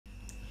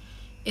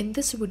In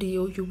this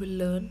video, you will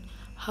learn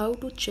how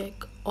to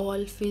check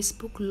all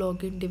Facebook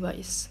login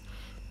device.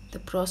 The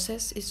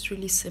process is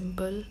really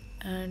simple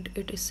and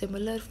it is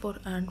similar for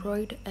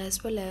Android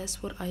as well as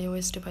for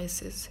iOS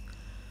devices.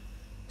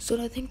 So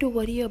nothing to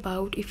worry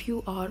about if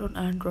you are on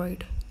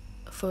Android.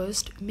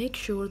 First, make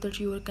sure that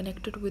you are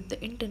connected with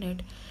the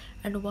internet,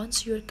 and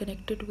once you are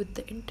connected with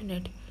the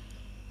internet,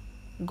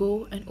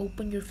 go and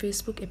open your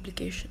Facebook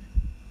application.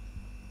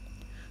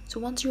 So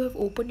once you have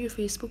opened your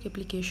Facebook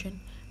application,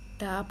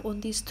 tap on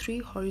these three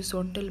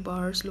horizontal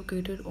bars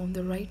located on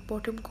the right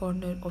bottom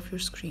corner of your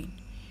screen.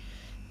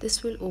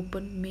 This will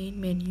open main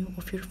menu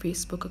of your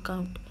Facebook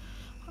account.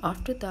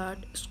 After that,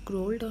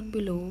 scroll down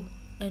below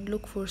and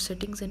look for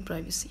settings and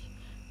privacy.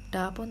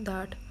 Tap on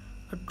that,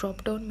 a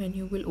drop down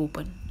menu will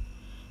open,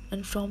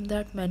 and from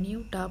that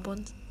menu tap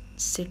on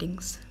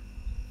settings.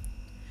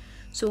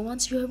 So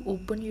once you have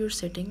opened your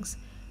settings,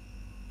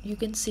 you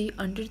can see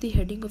under the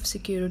heading of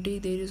security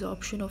there is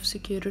option of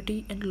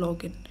security and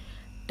login.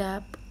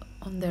 Tap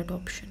on that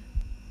option,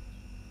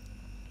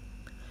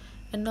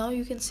 and now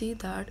you can see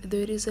that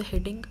there is a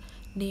heading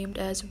named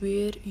as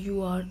where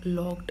you are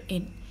logged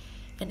in,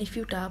 and if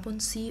you tap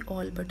on see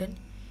all button,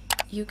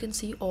 you can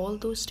see all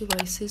those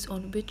devices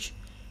on which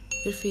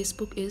your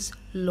Facebook is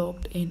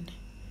logged in.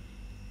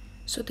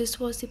 So this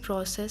was the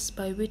process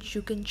by which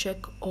you can check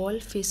all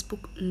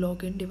Facebook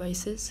login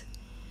devices.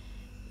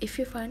 If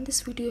you find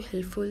this video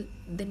helpful,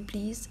 then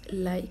please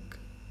like,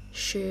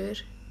 share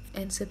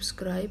and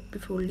subscribe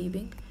before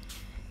leaving.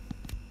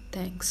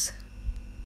 Thanks.